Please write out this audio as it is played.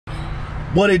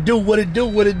What it do? What it do?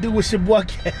 What it do? It's your boy.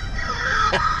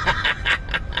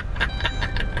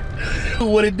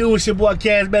 What it do? It's your boy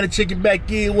Cashmatic. Check it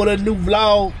back in with a new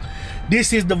vlog.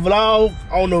 This is the vlog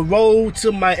on the road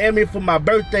to Miami for my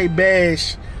birthday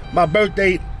bash, my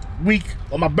birthday week,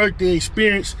 or my birthday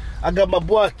experience. I got my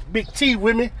boy Big T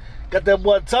with me. Got that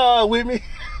boy Taurus with me.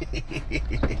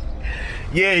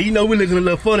 Yeah, you know we looking a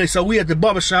little funny, so we at the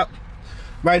barbershop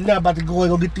right now, about to go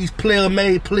and go get these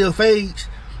player-made, player fades.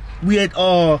 We at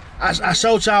I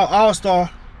showed y'all All-Star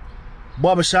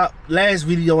barbershop last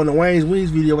video on the Wayne's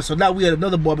Wings video, so now we at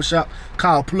another barbershop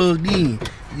called Plugged In.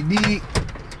 You dig?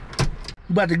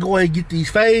 We about to go ahead and get these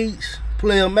fades,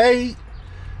 player-made. You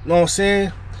know what I'm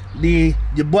saying? Then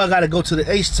your boy got to go to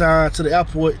the H-Town, to the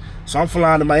airport, so I'm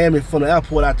flying to Miami from the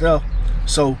airport out there.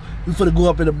 So we finna go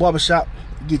up in the barbershop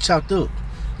and get chopped up,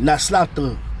 not slapped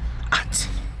up.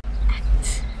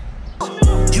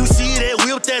 You see that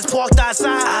whip that's parked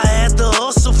outside? I had to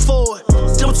hustle for it.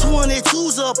 Them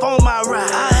 22s up on my ride.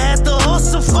 I had to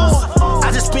hustle for it.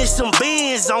 I just spent some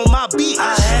bands on my beat.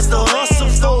 I had to hustle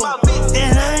for it.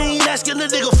 And I ain't asking a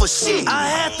nigga for shit. I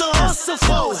had to hustle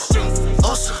for it.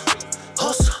 Hustle,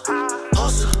 hustle,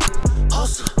 hustle,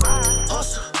 hustle,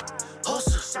 hustle,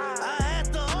 hustle. I had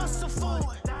to hustle for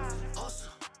it.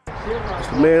 Hustle. That's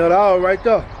the man of the hour right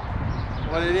there.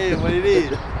 What it is, what it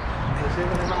is.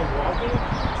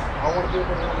 I want to be able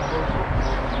to run the whole show.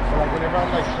 So like whenever I'm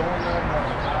like showing them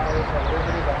hours or whatever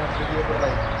it is, I want to be able to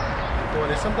like doing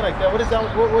it. Something like that. What is that?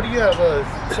 What do you have?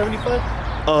 75?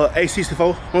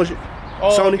 A64 100.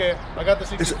 Oh, Sony. okay. I got the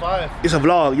 65. It's a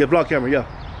vlog, yeah, vlog camera, yeah.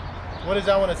 What is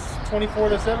that one? It's 24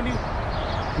 to 70?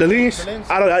 The lens? The lens?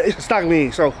 It's a stock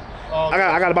lens, so oh, okay.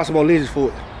 I gotta buy some more lenses for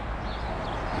it.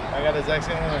 I got the exact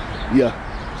same one. Yeah.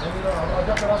 Let me know. I'll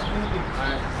drop it off immediately.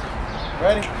 Alright.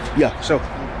 Ready? Yeah, so.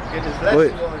 Get this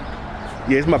blessing going.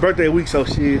 Yeah, it's my birthday week, so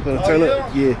shit. Oh, turn yeah?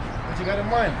 up. Yeah. What you got in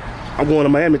mind? I'm going to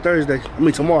Miami Thursday. I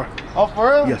mean tomorrow. Oh,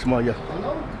 for real? Yeah, tomorrow,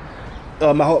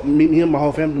 yeah. My whole, me and my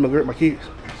whole family, my kids.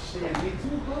 Shit, me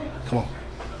too, bro. Come on.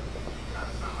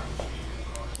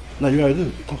 No, you already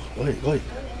good. Go ahead, go ahead.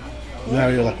 You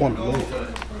already like one. Go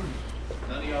ahead.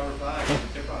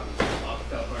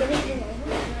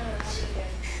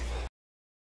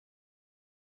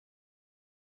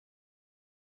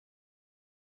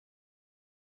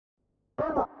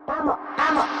 I'm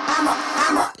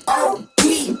a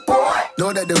OG boy.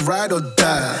 Know that they ride or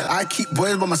die. I keep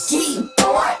boys by my side.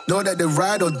 Know that they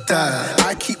ride or die.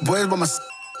 I keep boys by my side.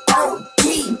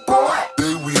 OG boy.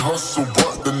 Day we hustle,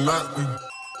 but the night we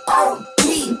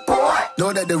OG boy.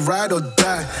 Know that they ride or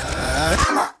die.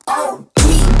 I'm a OG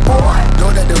boy.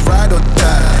 Know that they ride or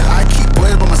die. I keep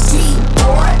boys by my side.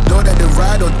 Know that they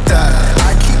ride or die.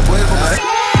 I keep boys by my side.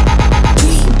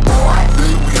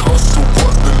 day we hustle,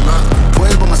 but the night we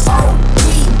Boys by my side.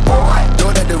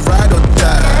 Know that they ride or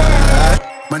die.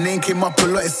 My name came up a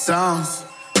lot of sounds.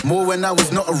 More when I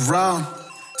was not around.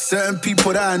 Certain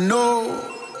people that I know,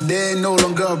 they ain't no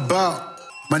longer about.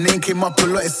 My name came up a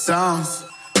lot of sounds.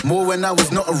 More when I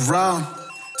was not around.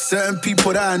 Certain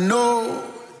people that I know,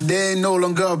 they ain't no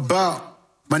longer about.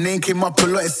 My name came up a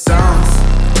lot of sounds.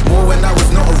 More when I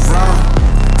was not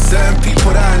around. Certain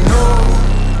people that I know,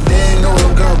 they ain't no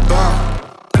longer about.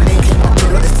 My name came up a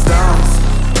lot of sounds.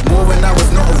 More when I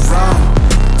was not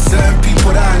around. Certain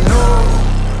people that I know,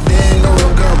 they ain't no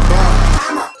longer about.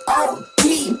 I'm a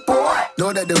OG boy.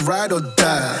 Know that they ride or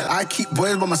die. I keep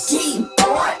boys by my side.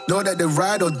 Know that they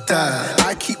ride or die.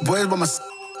 I keep boys by my side.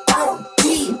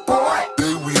 OG boy.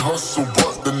 day we hustle,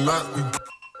 but the night we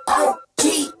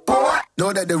OG boy.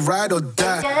 Know that they ride or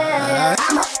die.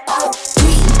 I'm a OG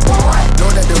boy. Know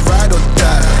that they ride or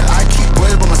die. I keep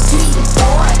boys by my side.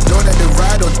 Know that they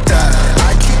ride or die.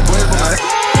 I keep boys by my side.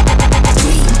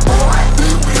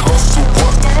 day we hustle,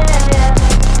 but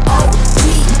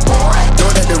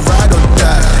Know that they ride or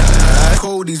die.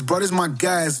 Cold, these brothers my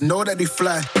guys. Know that they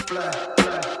fly.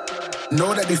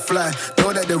 Know that they fly.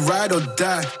 Know that they ride or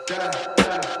die.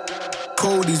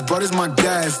 Cold, these brothers my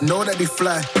guys. Know that they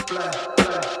fly.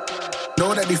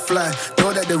 Know that they fly.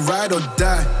 Know that they ride or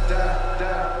die.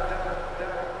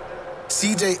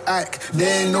 CJ Ike,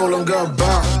 they ain't no longer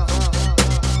about.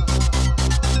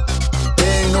 They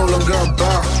ain't no longer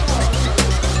about.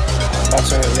 My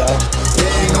turn, y'all. They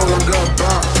ain't no longer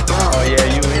about. Oh yeah,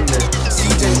 you in there.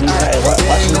 CJ Ike, they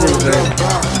ain't no longer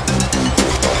about.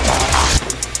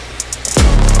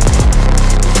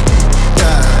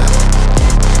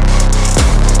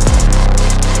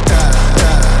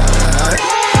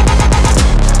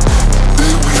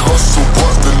 day we hustle,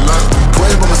 but the night we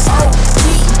Boys by my side.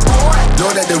 Know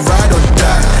that they ride or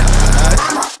die.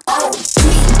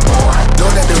 Know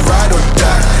that they ride or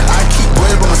die. I keep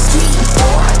boys by my side.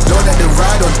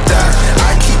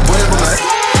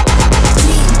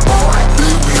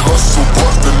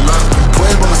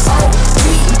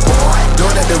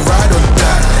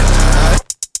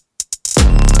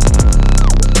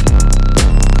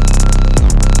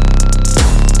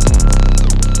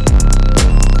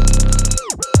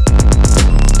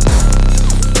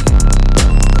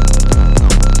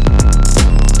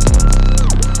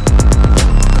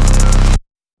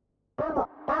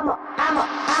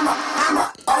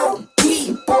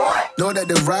 know that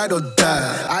they ride or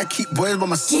die. I keep boys by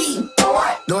my side.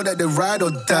 Know that they ride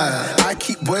or die. I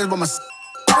keep boys by my side.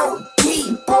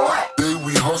 Day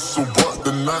we hustle, but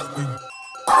the night we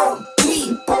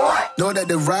know that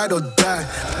they ride or die.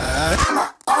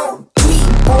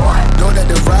 Know that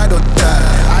they ride or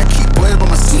die. I keep boys by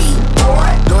my side.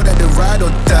 Know that they ride or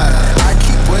die. I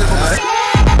keep boys by my side.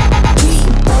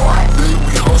 Day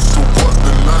we hustle, but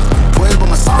the night we Boys by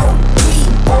my side.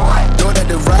 Know that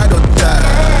they ride or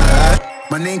die.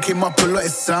 My name came up a lot, it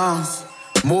sounds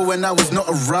more when I was not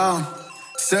around.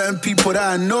 Certain people that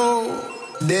I know,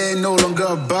 they ain't no longer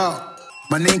about.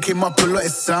 My name came up a lot, it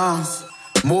sounds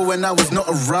more when I was not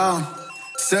around.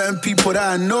 Certain people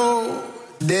that I know,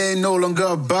 they ain't no longer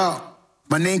about.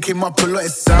 My name came up a lot, it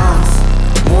sounds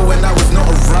more when I was not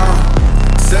around.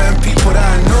 Certain people that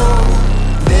I know,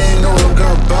 they ain't no longer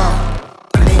about.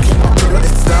 My name came up a lot,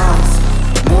 it sounds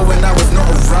more when I was not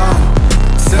around.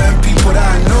 Certain people that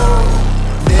I know,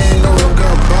 they ain't no longer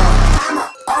about.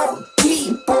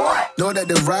 Know that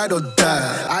they ride or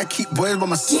die. I keep boys by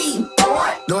my side.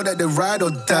 Know that they ride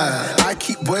or die. I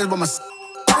keep boys by my side.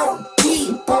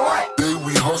 Day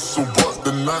we hustle, but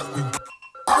the night we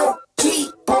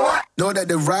Know that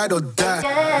they ride or die.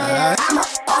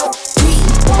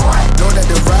 Know that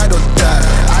they ride or die.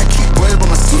 I keep boys by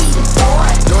my side.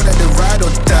 Know that they ride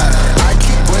or die. I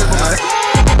keep boys by my side.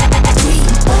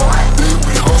 Day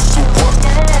we hustle, but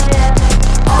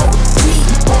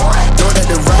Know that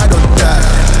they ride or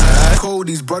die. Cold,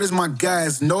 these brothers my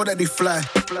guys. Know that they fly.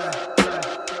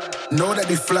 Know that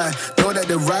they fly. Know that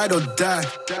they ride or die.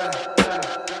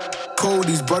 Cold,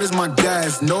 these brothers my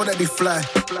guys. Know that they fly.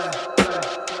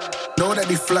 Know that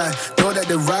they fly. Know that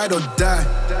they ride or die.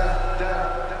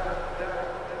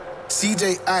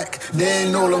 CJ Ike, they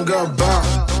ain't no longer about.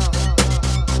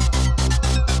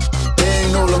 They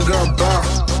ain't no longer about.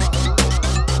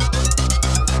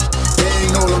 They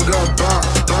ain't no longer about.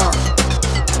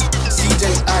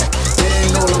 CJ Ike, they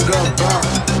ain't no longer about.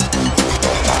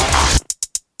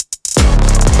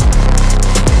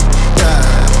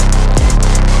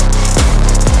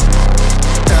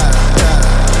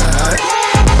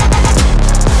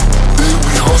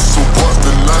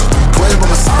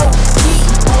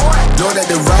 Know that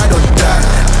they ride or die.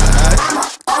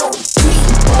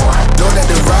 Know that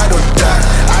they ride or die.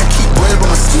 I keep boys by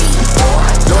my side.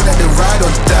 Know that they ride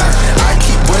or die. I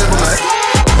keep boys by my side.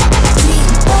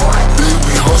 day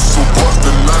we hustle, but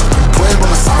the night we Boys by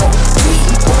my side.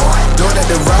 Know that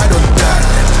they ride or die.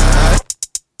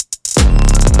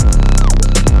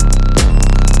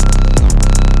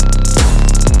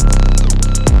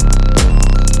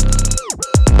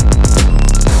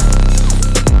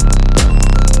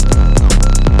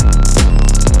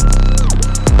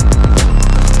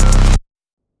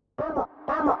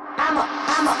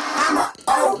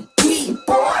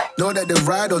 Know that they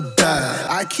ride or die.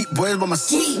 I keep boys by my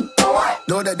side.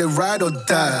 Know that they ride or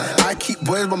die. I keep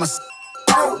boys by my side.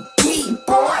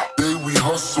 day we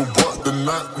hustle, but the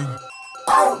night we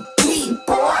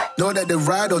Know that they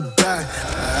ride or die.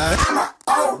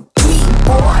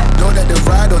 Know that they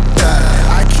ride or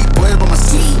die. I keep boys by my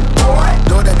side.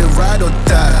 Know that they ride or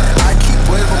die. I keep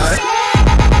boys by my side.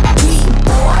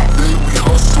 day we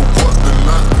hustle, but the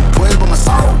night we Boys by my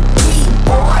side.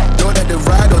 Know that they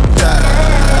ride or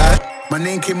die. My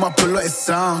name came up a lot, it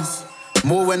sounds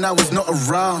more when I was not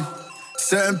around.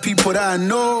 Certain people that I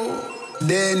know,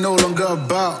 they ain't no longer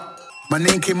about. My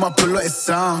name came up a lot, it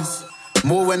sounds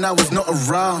more when I was not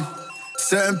around.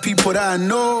 Certain people that I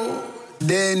know,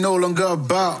 they ain't no longer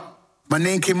about. My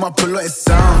name came up a lot, it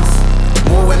sounds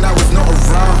more when I was not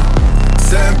around.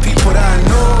 Certain people that I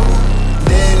know,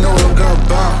 they ain't no longer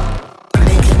about. My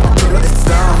name came up a lot, it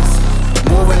sounds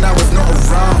more when I was not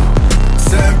around.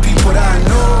 Certain people that I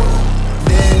know,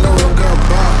 they ain't no longer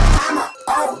about.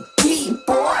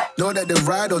 Know that they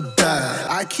ride or die.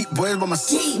 I keep boys by my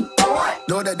side.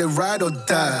 Know that they ride or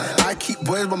die. I keep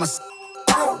boys by my side.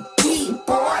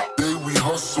 day we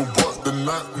hustle, but the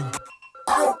night we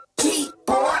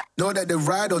Know that they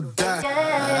ride or die. Know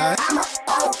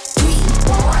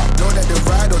that they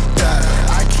ride or die.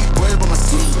 I keep boys by my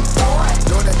side.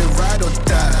 Know that they ride or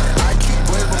die. I keep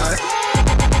boys by my side.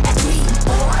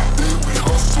 day we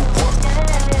hustle, but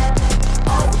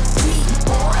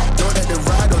Know that they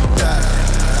ride or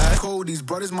die. Cold, these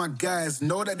brothers my guys.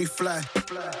 Know that they fly.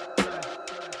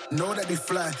 Know that they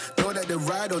fly. Know that they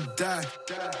ride or die.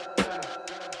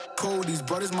 Cold, these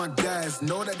brothers my guys.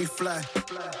 Know that they fly.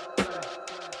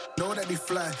 Know that they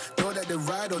fly. Know that they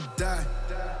ride or die.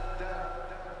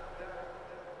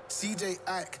 CJ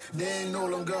Ike, they ain't no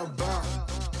longer about.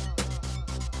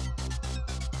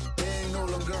 They ain't no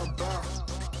longer about.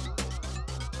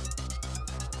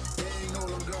 They ain't no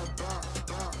longer bound.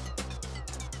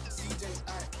 CJ,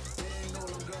 they ain't no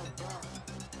longer bound.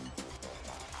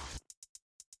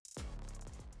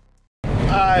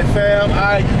 Alright fam,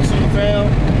 alright YouTube fam.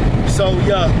 So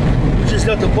yeah, we just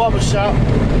left the barber shop.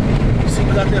 See,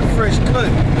 we got that fresh cut.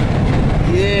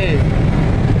 Yeah.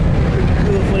 Pretty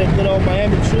good for that good old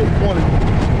Miami trip morning.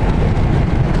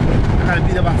 I gotta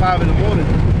be there by 5 in the morning.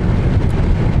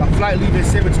 My flight leaves at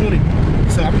 7:20.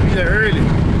 So I'm gonna be there early.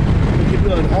 We'll give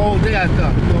you a whole day out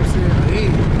there. You know what I'm saying? Hey,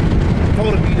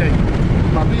 supposed to be there.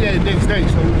 I'll be there the next day,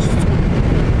 so it's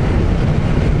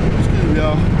good,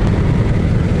 y'all.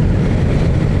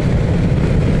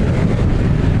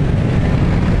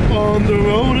 On the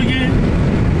road again.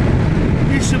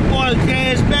 It's your boy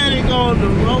Cashmatic on the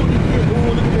road again.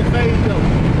 Ooh, look at that face though.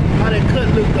 How that cut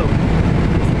look though.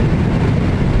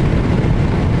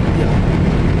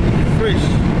 Yeah. It's fresh.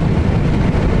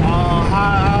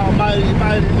 How mighty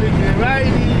looking right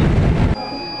here.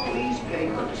 Please pay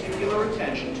particular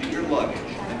attention to your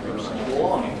luggage and personal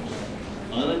belongings.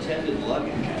 Unattended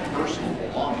luggage and personal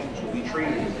belongings will be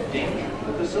treated as a danger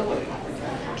to the facility.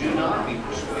 Do not be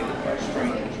persuaded by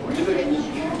strangers or individuals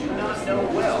you do not know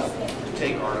well to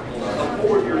take articles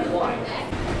aboard your flight.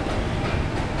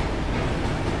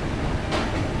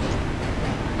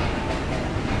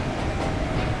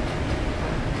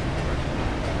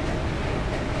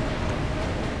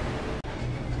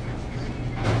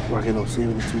 Rocking on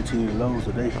 72 team lows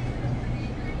today.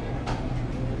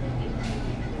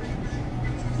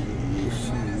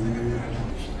 Yes,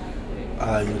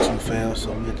 alright, YouTube fam,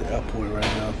 so we at the airport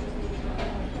right now.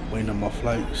 Waiting on my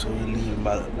flight, so we leave in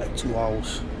about like 2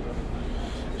 hours.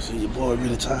 See, your boy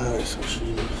really tired, so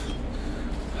shit.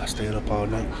 I stayed up all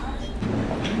night.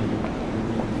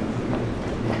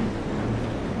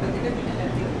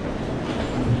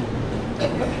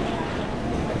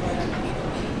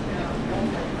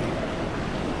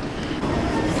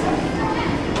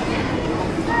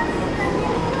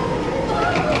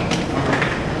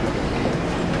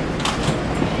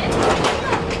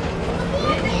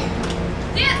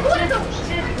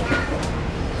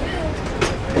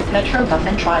 Metrobus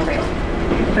and Tri-Rail.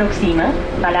 Próxima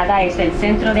parada es el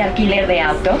centro de alquiler de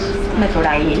autos,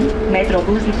 Metrorail,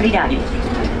 Metrobús y Tri-Rail.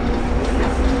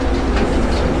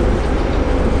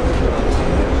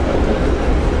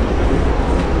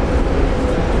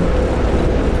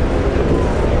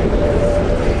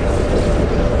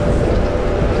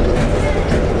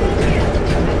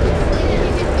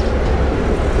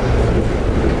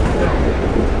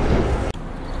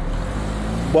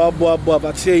 Boy,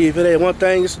 I tell you, if it ain't one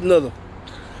thing, it's another.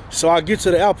 So I get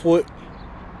to the airport.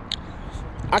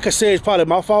 I can say it's probably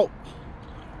my fault,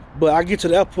 but I get to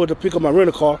the airport to pick up my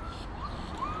rental car.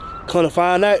 Come to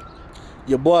find out,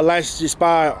 your boy license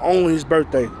expired on his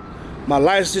birthday. My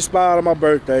license expired on my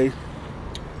birthday,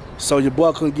 so your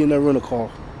boy couldn't get in that rental car.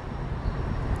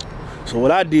 So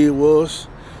what I did was,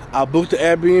 I booked the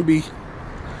Airbnb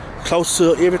close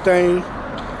to everything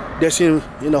that's in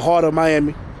the heart of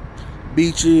Miami.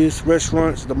 Beaches,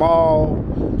 restaurants, the mall,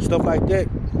 stuff like that.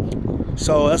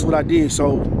 So that's what I did.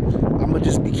 So I'm gonna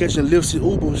just be catching lifts and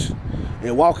Ubers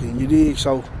and walking, you dig?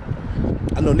 So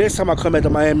I know next time I come back to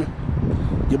Miami,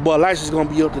 your boy license is gonna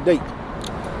be up to date.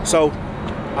 So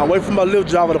I'm waiting for my Lyft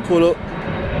driver to pull up,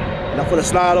 and I'm gonna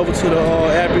slide over to the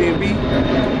Airbnb.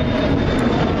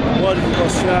 Boy, just gonna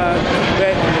slide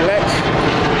back and relax,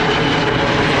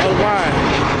 unwind.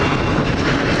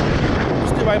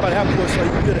 Right by the airport, so you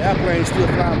can hear the airplane still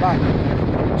flying by.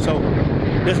 So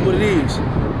that's what it is.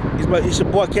 It's your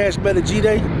boy Cashmatic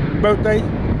G-Day, birthday.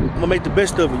 I'm gonna make the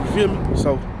best of it, you feel me?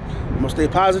 So I'm gonna stay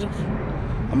positive,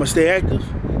 I'm gonna stay active,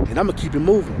 and I'm gonna keep it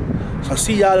moving. So I'll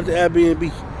see y'all at the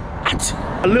Airbnb.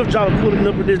 A little driver pulling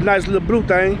up with this nice little blue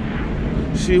thing.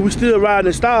 See, we still riding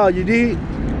in style, you dig?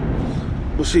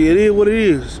 But see, it is what it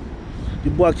is.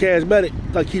 Your boy Cashmatic,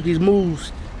 gotta keep these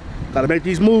moves, gotta make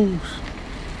these moves.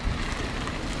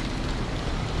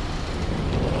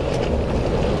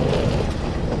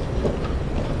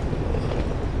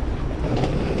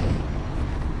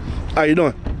 How you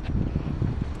doing?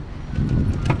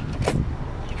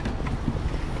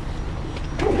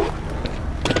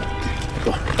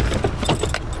 Go.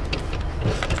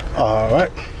 All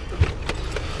right.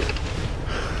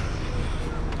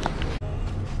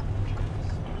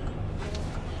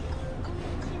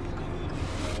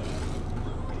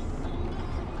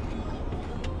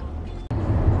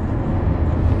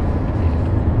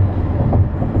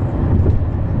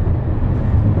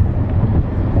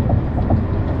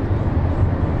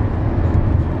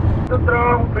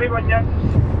 trabajo free mañana,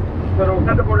 pero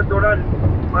búscate por el Doral,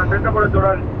 mantente por el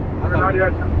Doral, por el área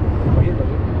esa.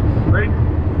 ¿Sí?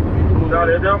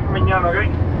 Alright,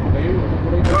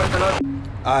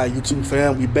 YouTube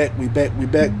fam, we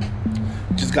back.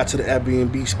 Just got to the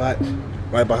Airbnb spot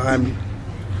right behind me. You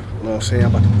know what I'm saying?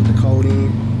 I'm about to put the code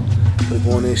in. We're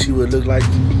going in, see what it look like.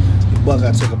 The boy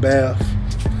gotta take a bath.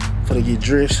 Finna get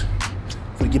dressed.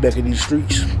 Finna get back in these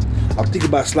streets. I'm thinking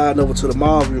about sliding over to the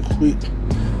mall real quick.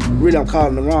 Really, I'm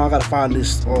calling it wrong. I gotta find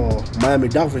this Miami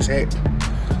Dolphins hat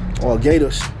or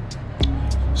Gators.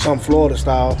 Some Florida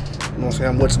style. You know what I'm saying?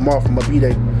 I'm waiting tomorrow for my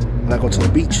B-day when I go to the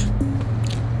beach.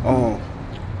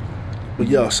 But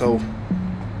yeah, so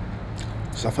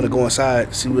I'm finna go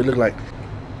inside, see what it look like.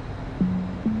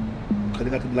 Cause they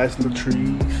got the nice little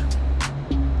trees.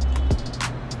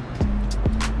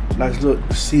 Nice little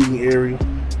seating area.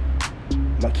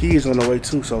 My kids on the way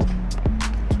too, so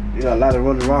they got a lot of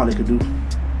running around they could do.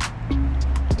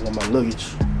 I got my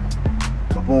luggage,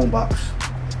 my boom box.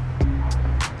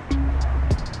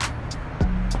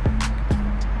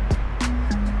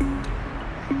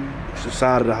 It's the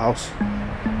side of the house.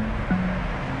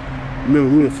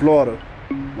 Remember, we in Florida.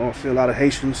 You know what I'm saying? A lot of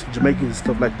Haitians, Jamaicans, and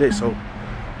stuff like that. So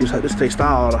this takes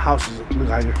style. All the houses look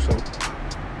like here. So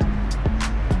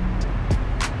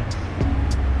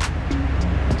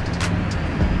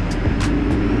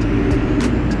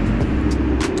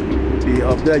yeah,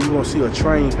 up there you gonna see a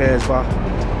train pass by.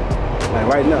 Like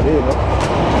right now, there you go.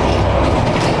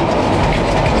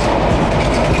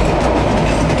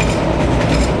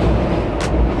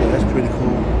 Yeah, that's pretty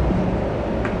cool.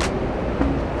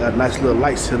 Got a nice little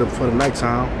light set up for the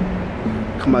nighttime.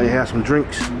 Come out and have some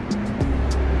drinks.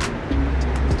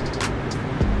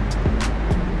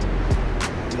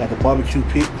 We got the barbecue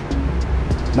pit.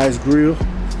 Nice grill.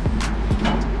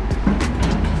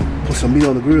 Put some meat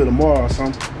on the grill tomorrow or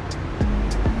something.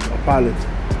 Or probably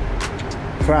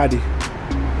Friday.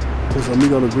 Put some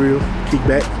meat on the grill. Kick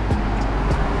back.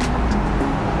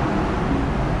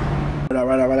 All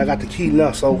right. I got the key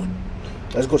now, so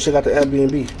let's go check out the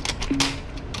Airbnb.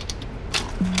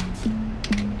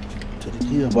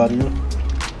 Yeah, buddy.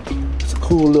 It's a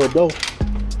cool little door.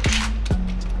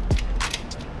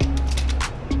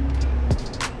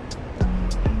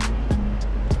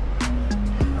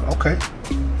 Okay.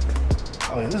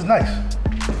 Oh yeah, this is nice.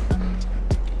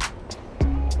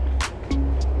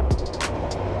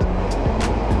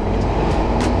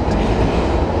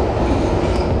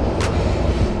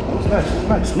 It's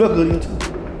nice. Smell good here too.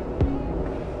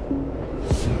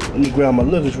 Let me grab my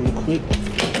luggage real quick.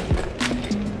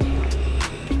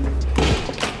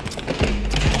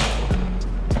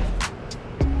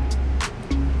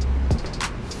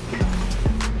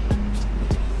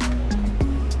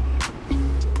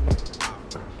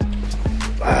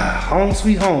 Home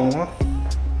sweet home, huh?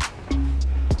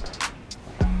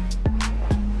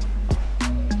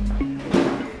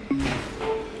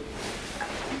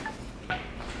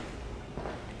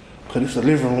 Cause it's a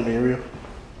living room area.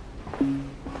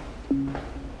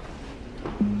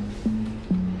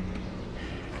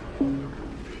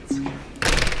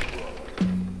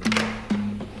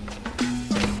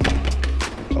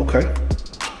 Okay.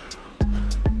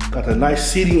 Got a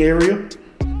nice seating area.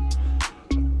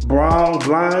 Brown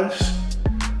blinds.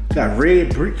 Got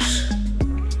red bricks.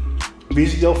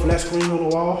 VCO flat screen on the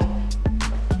wall.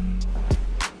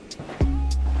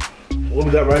 What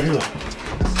we got right here?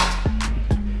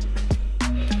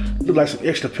 Look like some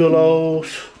extra pillows.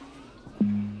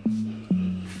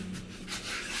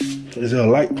 Is there a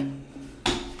light?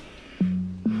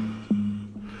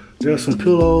 There's some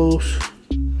pillows.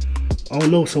 I don't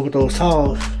know what's up with those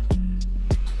towels.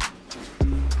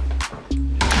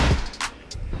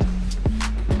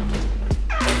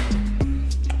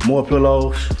 More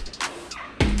pillows.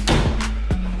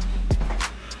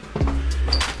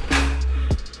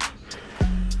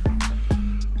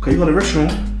 Okay, you go to the restroom.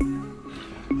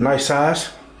 Nice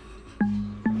size.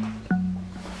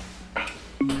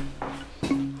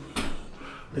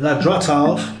 They got drop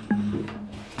towels.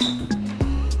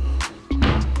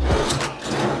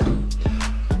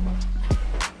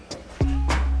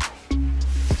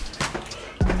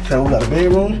 Okay, we got a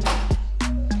bedroom.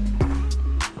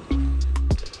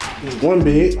 One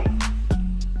bed.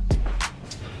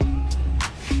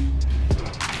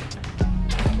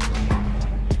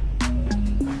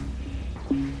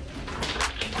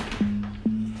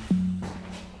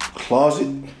 Closet.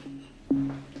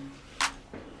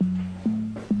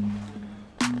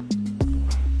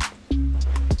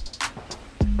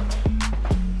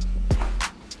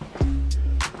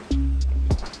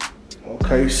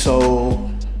 Okay, so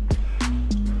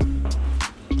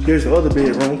here's the other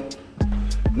bedroom.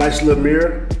 Nice little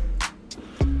mirror.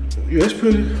 Yeah, it's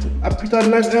pretty. I picked out a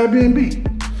nice Airbnb.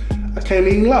 I can't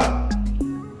even lie.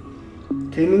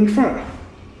 Came in the front.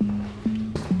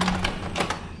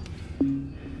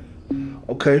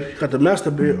 Okay, got the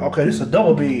master bed. Okay, this is a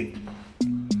double bed.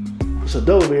 It's a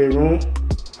double bedroom.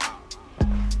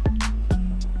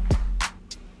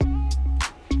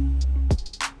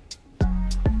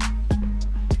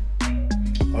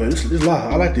 Oh yeah, this is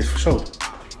live. I like this for sure.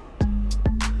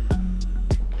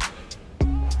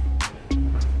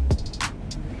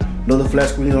 Another flat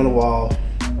screen on the wall.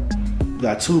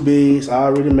 Got 2 beds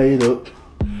already made up.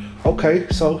 Okay,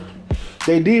 so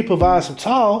they did provide some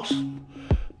towels.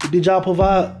 Did y'all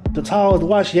provide the towels to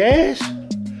wash your ass?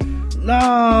 No,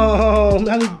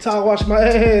 I need the towel to wash my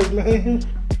ass, man.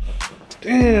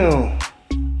 Damn.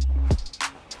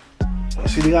 I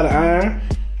see they got an iron.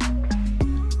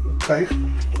 Okay,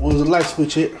 where's the light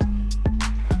switch at?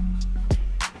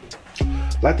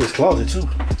 Like this closet too.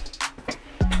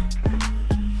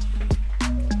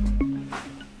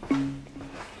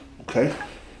 Okay.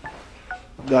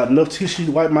 Got enough tissue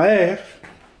to wipe my ass.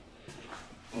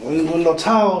 I ain't got no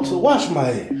towel to wash my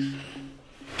ass.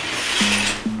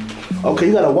 Okay,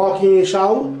 you got a walk-in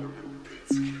shower.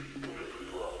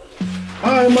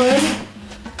 Alright, man.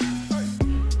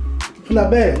 Not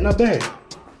bad, not bad.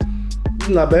 It's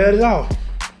not bad at all.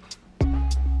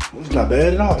 It's not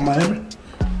bad at all, Miami.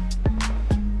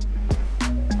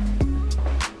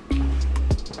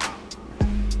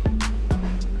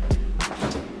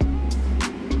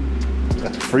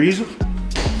 Got the freezer.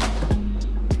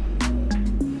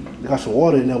 Got some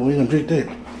water in there, we ain't gonna drink that.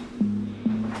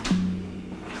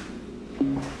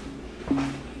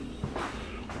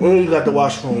 We got the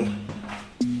washroom.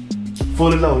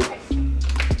 Fully loaded.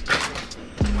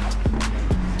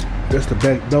 That's the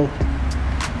back door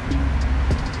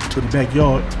to the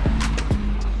backyard.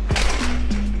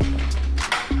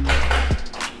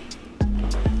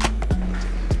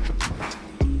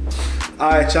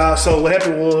 Alright, y'all, so what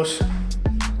happened was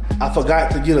I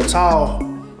forgot to get a towel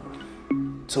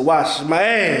to wash my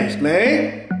ass,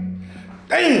 man.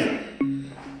 Damn.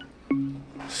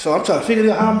 So I'm trying to figure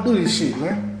out how I'm gonna do this shit,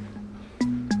 man.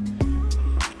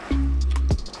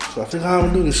 So I figure out how I'm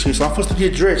gonna do this shit. So I'm supposed to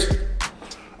get dressed.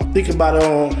 I'm thinking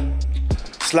about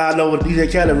sliding over to DJ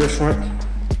Khaled restaurant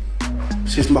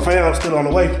since my family's still on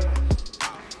the way.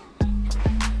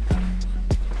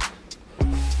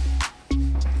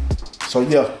 So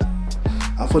yeah,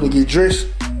 I'm finna get dressed.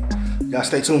 Y'all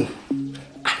stay tuned.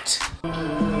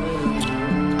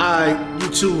 Alright,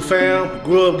 YouTube fam,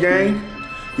 Grub gang.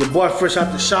 Your boy fresh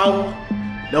out the shower.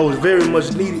 That was very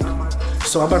much needed.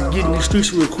 So I'm about to get in these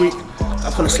streets real quick.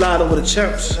 I'm finna slide over the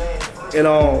Champs and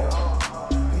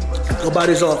go buy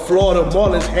this Florida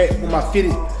Marlins hat with my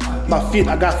fit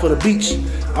I got for the beach.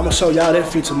 I'm gonna show y'all that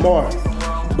fit tomorrow.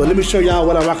 But let me show y'all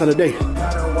what I'm rocking today.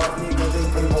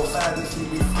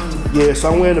 Yeah,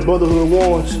 so I'm wearing the Brotherhood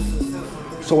ones.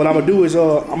 So what I'm gonna do is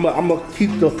I'm gonna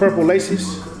keep the purple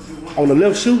laces on the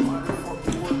left shoe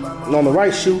and on the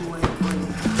right shoe.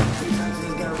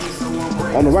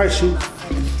 On the right shoe,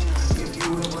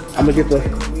 I'm gonna get the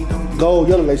gold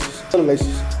yellow laces. You know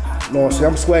what I'm saying?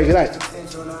 I'm swagging out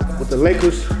with the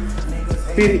Lakers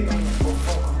fitted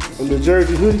and the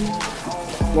jersey hoodie. You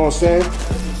know what I'm saying?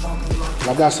 And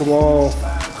I got some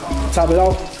top it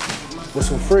off with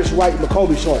some fresh white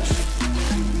McCoby shorts.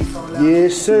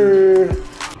 Yes, sir.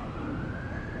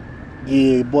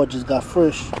 Yeah, boy just got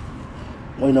fresh.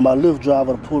 Waiting on my Lyft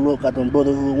driver to pull up. Got them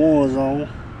Brotherhood ones on.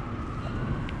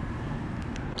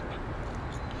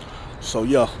 So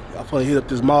yeah, I'm gonna hit up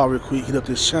this mall real quick, hit up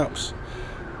this Champs.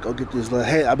 Go get this little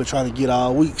hat I've been trying to get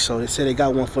all week. So they said they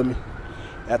got one for me.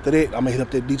 After that, I'm gonna hit up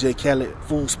that DJ Khaled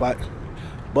food spot.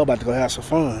 But about to go have some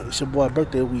fun. It's your boy's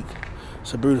birthday week.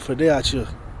 It's a beautiful day out here. You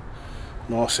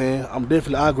know what I'm saying?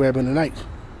 I'll grab in the night.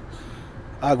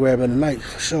 I'll grab in the night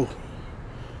for sure.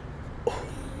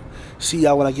 See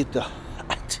y'all when I get there.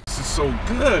 This is so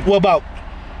good. What about?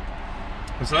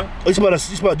 What's that? Oh, you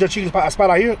smell jerk chicken spot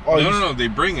out here? Or No, they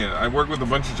bring it. I work with a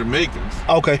bunch of Jamaicans.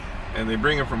 Okay. And they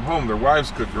bring it from home. Their wives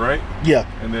cook it, right? Yeah.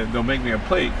 And then they'll make me a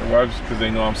plate. Their wives, because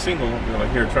they know I'm single, they're like,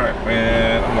 here, try it.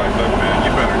 Man, I'm like, look, man,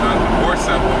 you better not divorce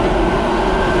that woman.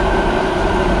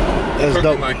 That's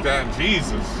Cooking dope. like that,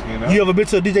 Jesus, you know? You ever been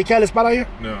to a DJ Khaled spot out here?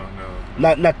 No.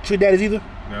 Not Tree Daddies either?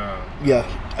 No. Yeah.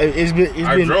 It's been.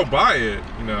 I drove by it,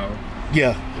 you know.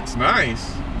 Yeah. It's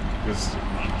nice. Just,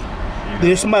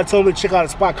 Then somebody told me to check out a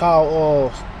spot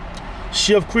called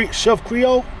Chef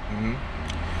Creole.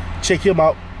 Mm-hmm. Check him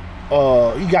out.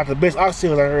 He got the best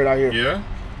oxtails I heard out here. Yeah?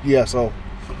 Yeah, so.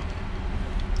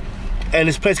 And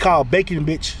this place called Bacon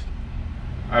Bitch.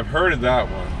 I've heard of that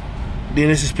one. Then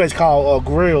there's this place called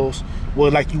Grills,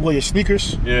 where like you wear your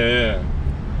sneakers. Yeah.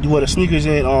 You wear the sneakers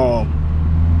and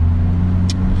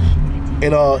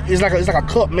And it's like a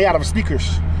cup made out of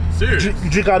sneakers. Serious? You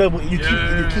drink out of it. You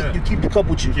keep the cup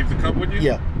with you. Keep the cup with you?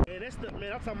 Yeah. Man, that's the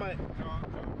man. I'm talking about.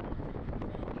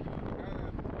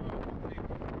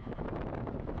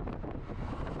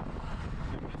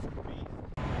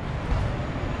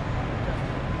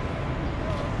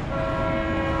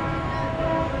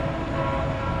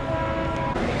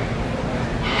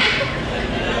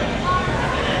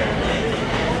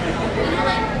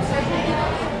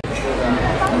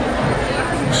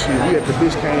 We at the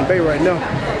Biscayne Bay right now.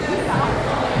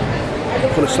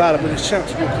 I'm gonna slide up in this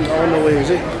champs real quick. I don't know where it's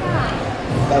at.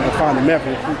 I can find the map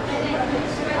real quick.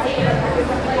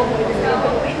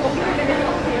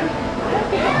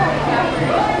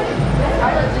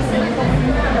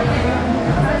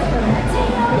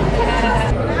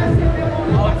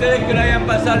 A ustedes que lo hayan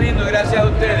pasado lindo, gracias a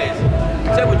ustedes.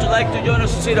 So would you like to join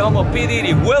us to see the home of P.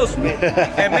 Diddy, Will Smith,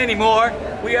 and many more?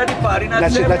 We are the party, not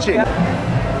That's it, that's it.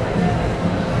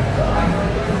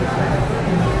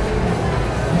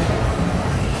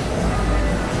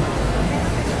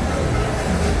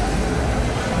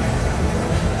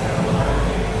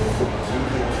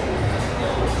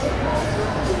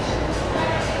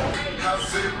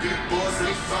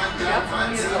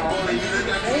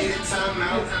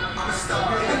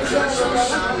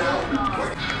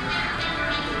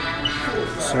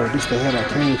 So this the head I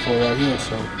came for right here,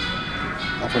 so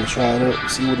I'm gonna try it out,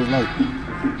 see what it's like.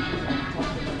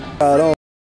 Try it on.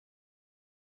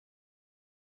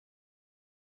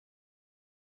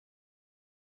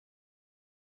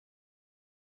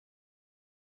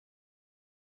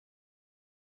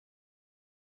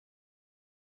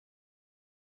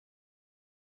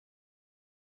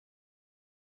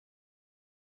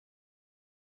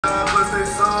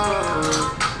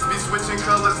 Be switching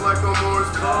colors like a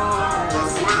Morse code. I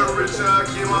swear to rich, I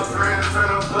keep my friends turn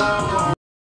up flow.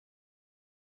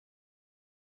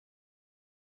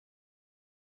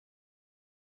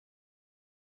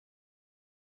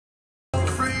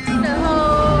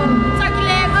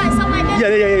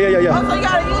 Yeah. Also, you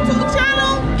got a YouTube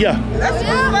channel? Yeah. That's what's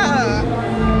up.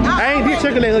 I ain't did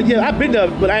chicken leg. Yeah, I've been there,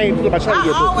 but I ain't put my channel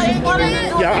yet. I always wanted to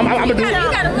do it. Yeah, I'm gonna do it.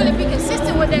 You gotta really be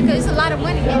consistent with that because it's a lot of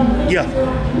money there. Yeah.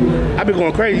 I've been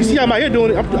going crazy. You see how I'm out here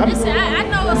doing it? Listen, I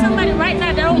know somebody right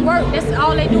now that don't work. That's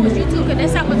all they do is YouTube because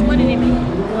that's how much money they make.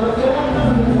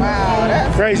 Wow,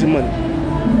 that's crazy money.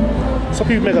 Some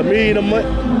people make $1 million a month.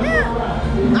 Yeah.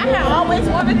 I have always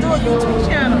wanted to do a YouTube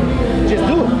channel. Just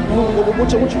do it.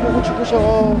 What's your I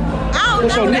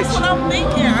don't know. That's what I'm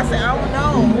thinking. I said I don't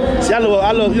know. See, I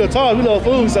love you know, Taurus. We love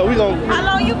food, so we gon'. How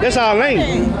long you been? That's our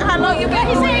lane. How long you been?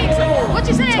 What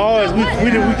you saying? Taurus, we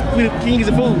the kings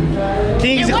of food.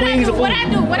 Kings and queens of food.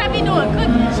 What I be doing?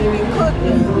 Cooking. She be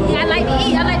cooking. Yeah, I like to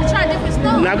eat. I like to try different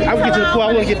stuff. Now, I would get to the point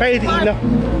I want to get paid to eat now.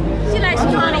 She like she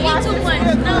want to eat too much.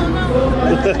 No.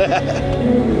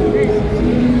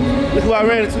 Look who I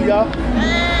ran into, y'all.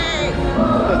 Hey.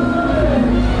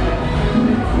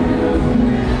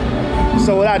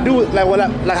 So what I do,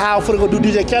 like how I'm finna go do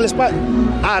DJ Khaled spot,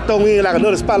 I throw in like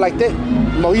another spot like that,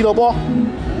 Mojito bar,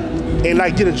 and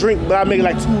like get a drink, but I make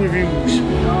like 2 reviews.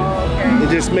 Okay. And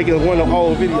just make it one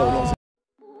whole video. You know?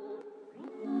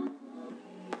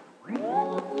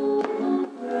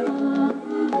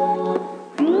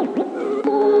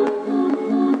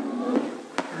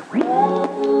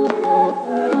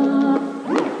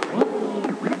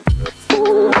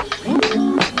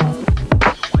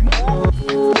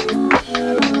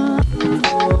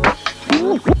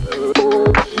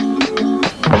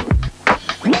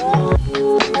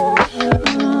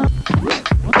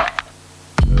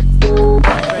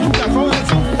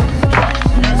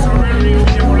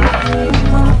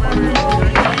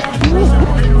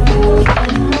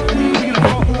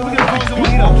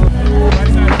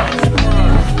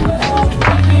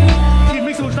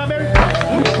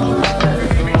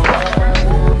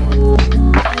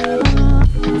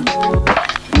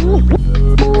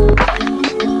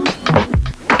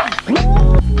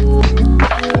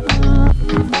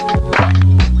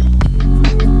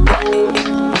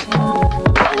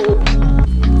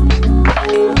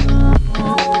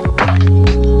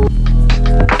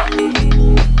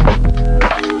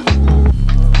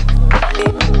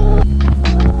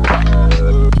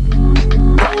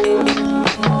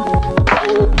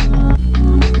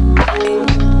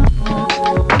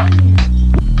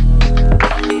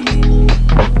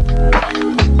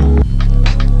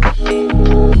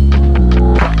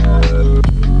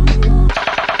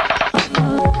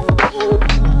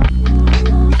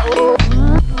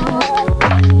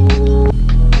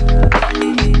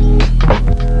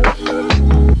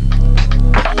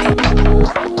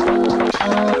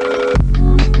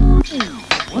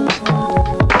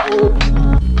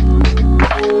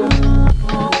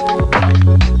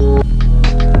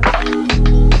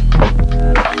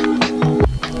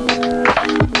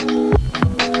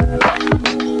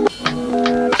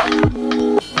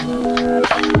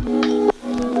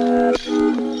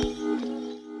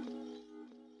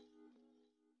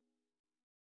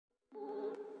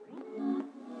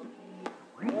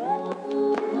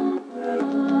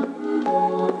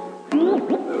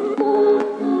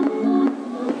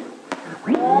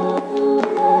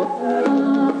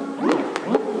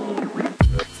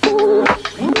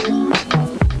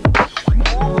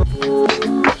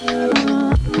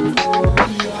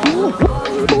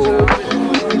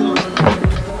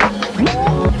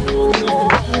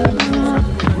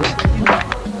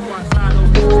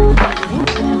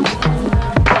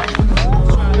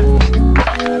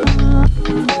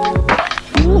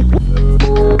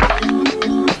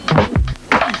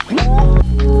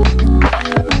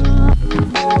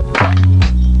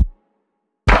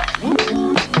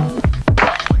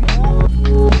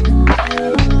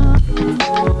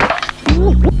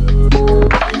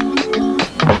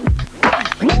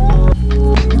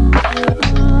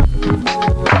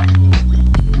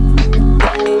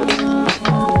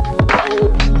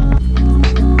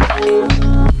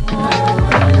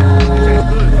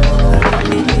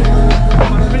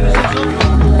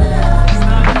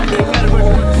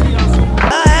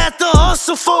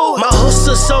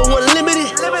 so unlimited.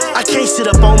 I can't sit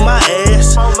up on my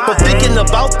ass. But thinking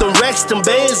about them racks, them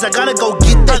bands, I gotta go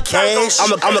get that cash.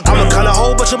 I'ma count a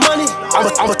whole bunch of money.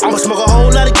 I'ma smoke a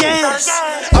whole lot of gas.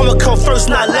 I'ma come first,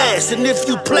 not last. And if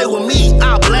you play with me,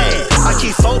 I'll blast. I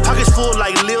keep 4 pockets full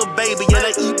like Lil Baby, and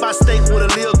I eat my steak with a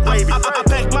little gravy. I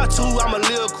pack my 2, I'm a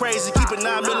little crazy. Keep a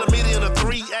 9mm in a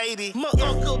 380. My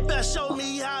uncle best show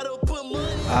me how to put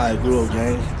money. Alright, Grub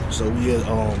gang. So we at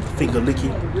Finger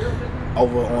Licking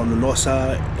over on the north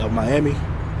side of Miami.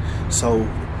 So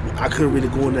I couldn't really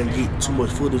go in there and get too much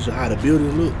footage of how the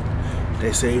building look.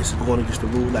 They say it's going against the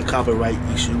rule, like copyright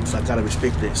issues. I gotta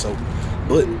respect that. So,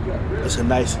 but it's a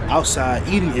nice outside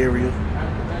eating area.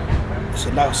 It's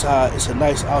a nice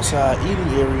outside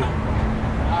eating area.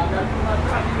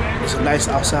 It's a nice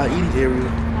outside eating area,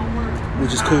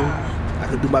 which is cool. I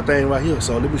can do my thing right here.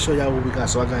 So let me show y'all what we got.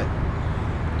 So I got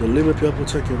the lemon pepper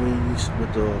turkey wings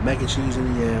with the mac and cheese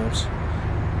and the yams,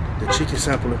 the chicken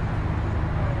sampler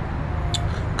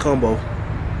combo,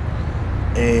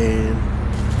 and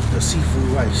the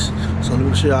seafood rice. So let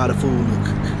me show you how the food look.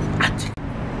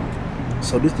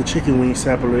 So this the chicken wing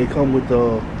sampler. They come with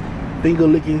the finger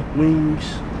licking wings,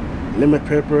 lemon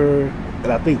pepper,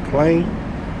 and I think plain.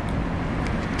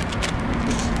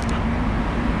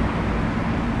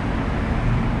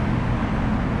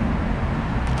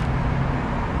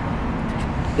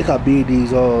 Look how big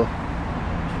these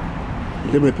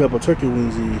lemon pepper turkey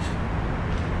wings is.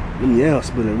 Them yams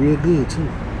smelling real good too.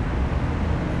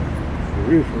 For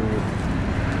real, for real.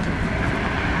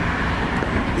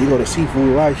 You go to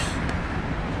seafood rice.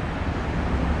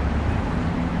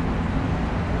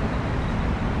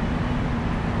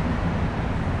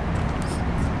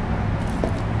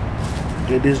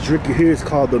 And this drink here is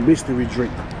called the mystery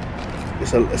drink.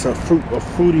 It's a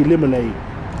fruity lemonade.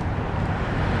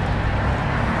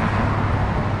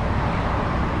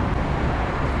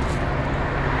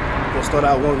 Let's start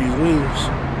out one of these wings.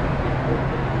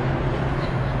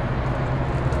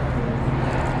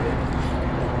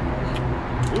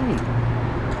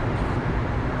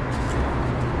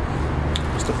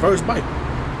 It's the first bite.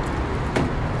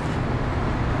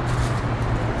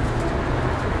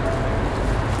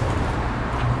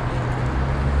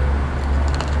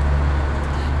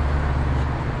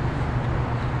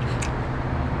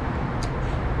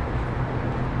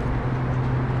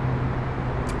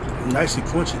 Nicely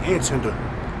crunchy and tender.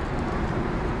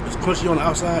 It's crunchy on the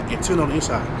outside and tender on the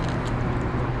inside.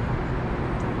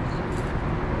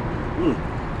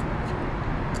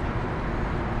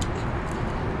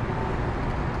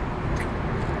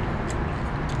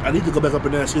 I need to go back up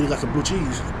in there and see if they got some blue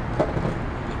cheese.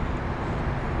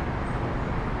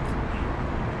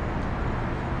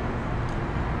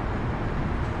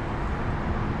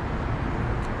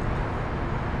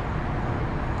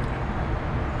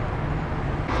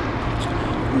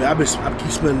 I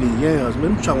keep smelling these yams. Man,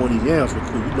 let me try one of these yams real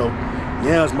quick. You know,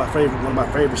 yams my favorite, one of my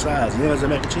favorite sides. Yams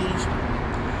and mac and cheese.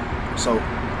 So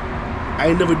I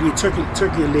ain't never did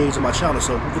turkey legs on my channel,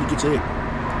 so we're gonna get to it. You know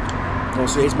what I'm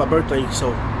saying? It's my birthday,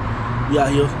 so we out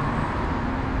here.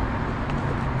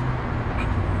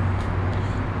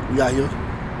 We out here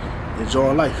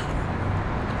enjoying life.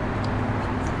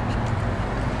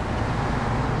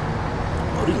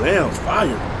 Oh, these lambs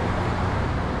fire.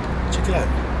 Check it out.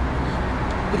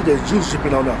 Look at that juice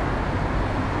dripping on there.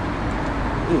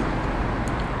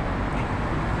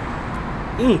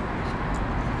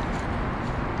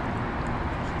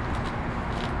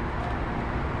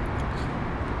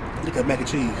 Look at mac and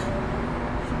cheese.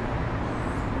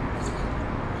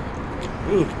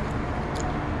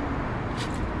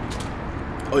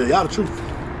 Oh yeah, y'all the truth.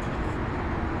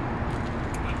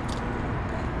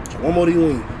 One more of these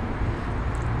wings.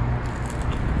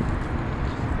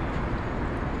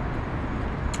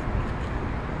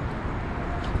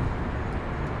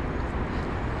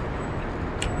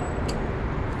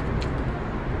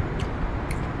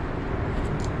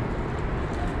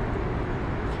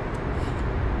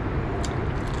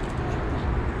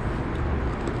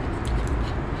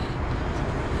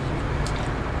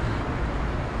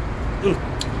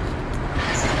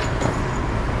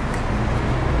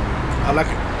 I like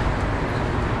it.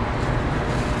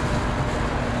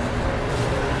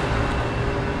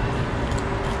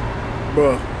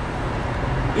 Bruh,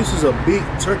 this is a big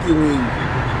turkey wing.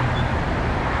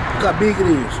 Look how big it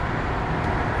is.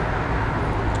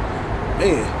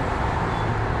 Man.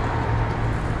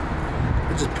 I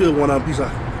just peeled one out piece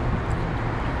out.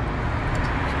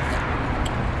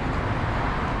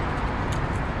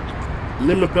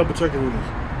 Lemon pepper turkey wings.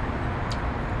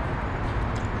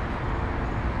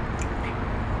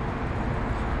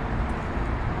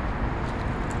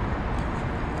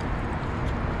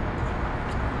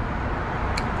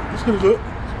 It's pretty good.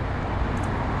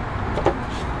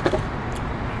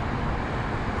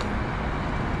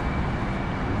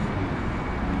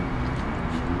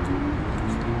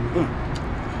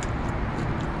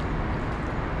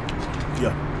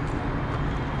 Yeah.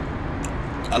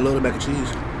 I love the mac and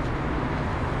cheese.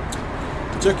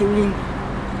 The turkey wing,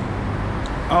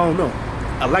 I don't know.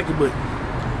 I like it, but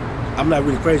I'm not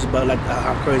really crazy about it. Like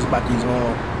I'm crazy about these.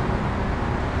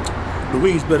 The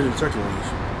wings better than the turkey wings.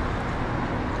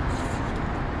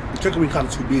 The turkey wing kind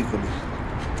of too big for me.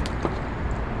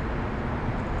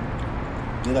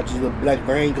 They got this little black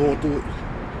vein going through it.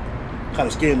 Kind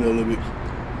of scared me a little bit.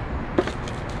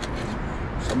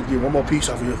 So I'm gonna get one more piece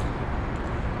off of here.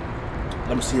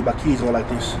 Let me see if my kids go like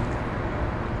this.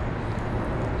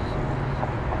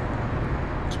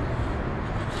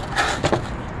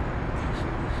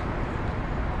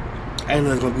 I ain't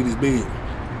know it's gonna be this big.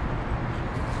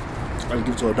 I can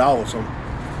give it to a dog or something.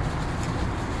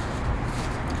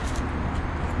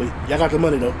 But y'all got the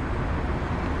money though.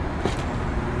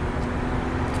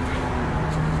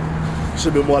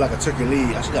 Should be more like a turkey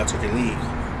leg. I should got a turkey leg. You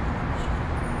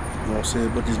know what I'm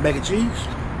saying? But this mac and cheese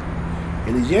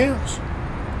and these yams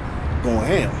going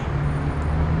ham.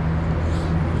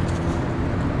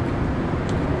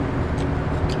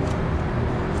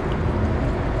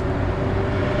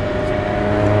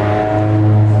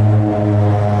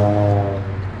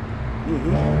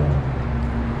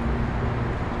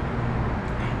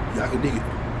 Yeah, I can dig it.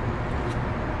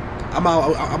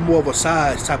 I'm more of a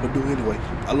sides type of dude anyway.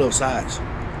 I love sides.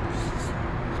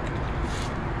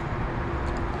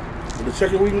 But the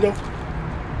chicken wing though,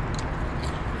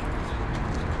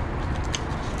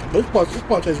 this part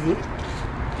tastes good.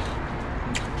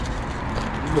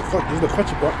 This is the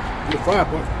crunchy part, the fried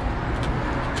part.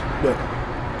 But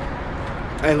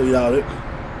I ain't gonna eat all of it.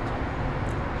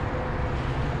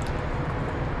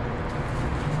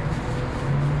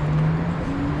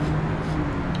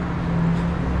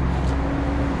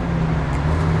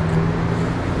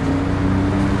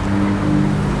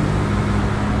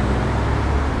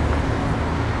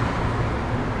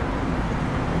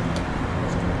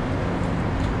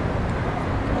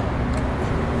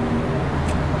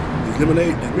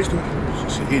 Lemonade, that mixed one,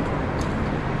 she hit.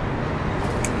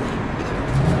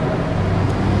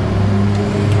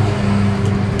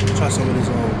 Try some of this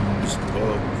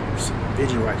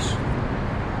veggie rice.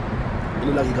 It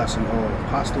look like you got some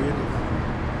pasta in it,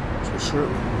 some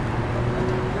shrimp.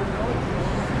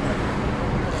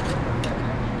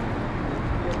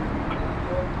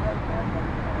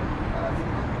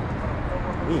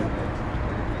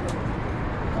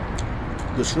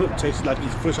 The shrimp tastes like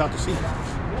it's fresh out the sea.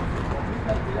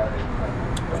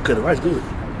 Okay, the rice good.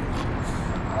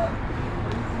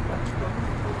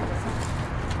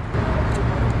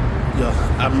 Yeah,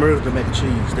 I murdered the mac and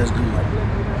cheese. That's good.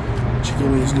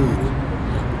 Chicken wings good.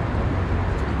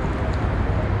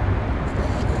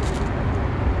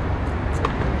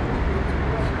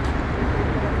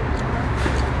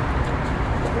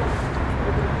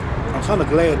 I'm kind of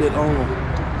glad that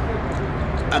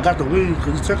I got the wings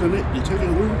because you're taking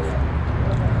the wings.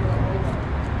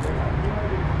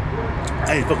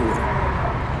 I ain't fucking with it.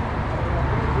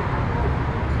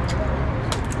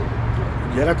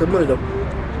 Yeah, I got the money though.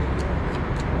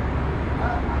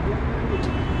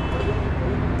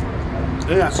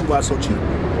 Yeah, I see why it's so cheap.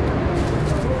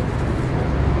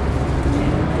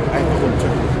 I ain't fucking with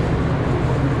it.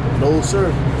 No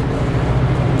sir.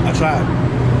 I tried.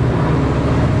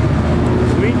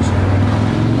 The wings.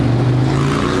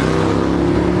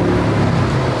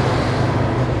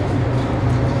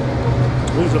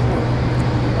 Wings are fun.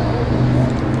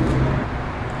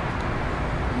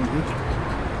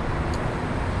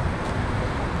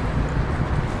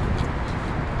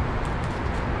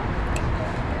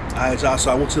 Alright y'all,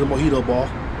 so I went to the Mojito bar.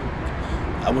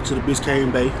 I went to the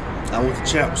Biscayne Bay. I went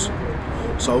to Champs.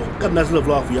 So, got a nice little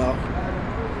vlog for y'all.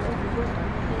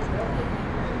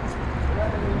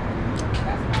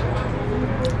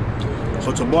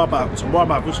 So tomorrow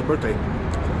my official birthday.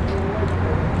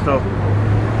 So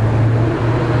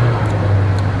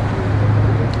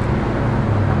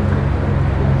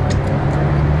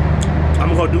I'm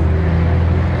gonna do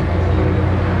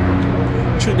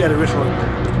treat that at a restaurant.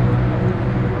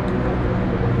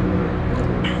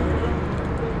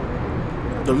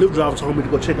 The Lyft driver told me to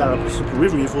go check out some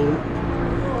Caribbean food.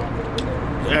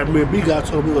 The Airbnb guy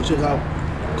told me to go check out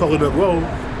Coconut Road.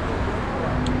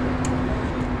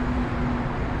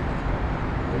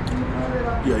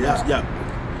 Yeah.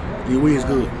 The wings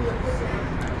good.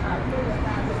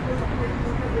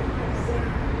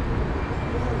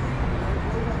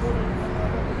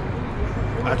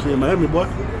 Actually in Miami, boy.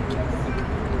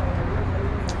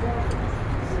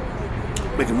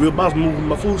 Make a real boss move with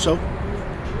my food show.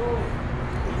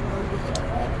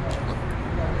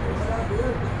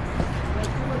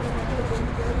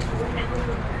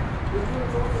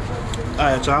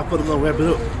 Alright, y'all, I'm gonna wrap it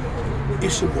up.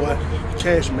 It's your boy,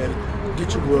 Cashmatic.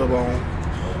 Get your grub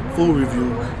on. Full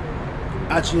review.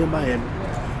 IGN Miami.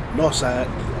 Northside.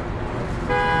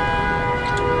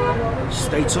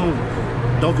 Stay tuned.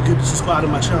 Don't forget to subscribe to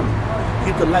my channel.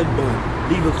 Hit the like button.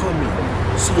 Leave a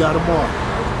comment. See y'all tomorrow.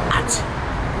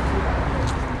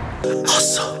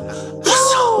 Hustle,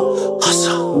 hustle,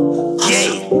 hustle,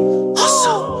 yeah,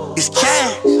 hustle. It's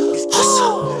cash,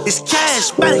 hustle. It's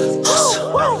Cashmatic,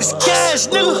 hustle. It's cash,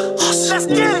 nigga. Let's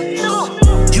get it,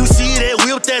 nigga. You see that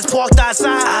whip that's parked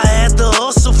outside? I had to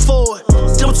hustle for it.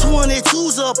 Them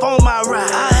 22s up on my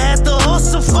ride. I had to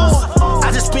hustle for it.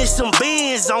 I just spent some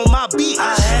bands on my beat.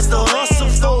 I had to hustle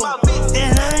for it.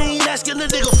 And I ain't asking a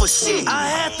nigga for shit. I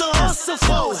had to hustle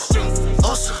for it.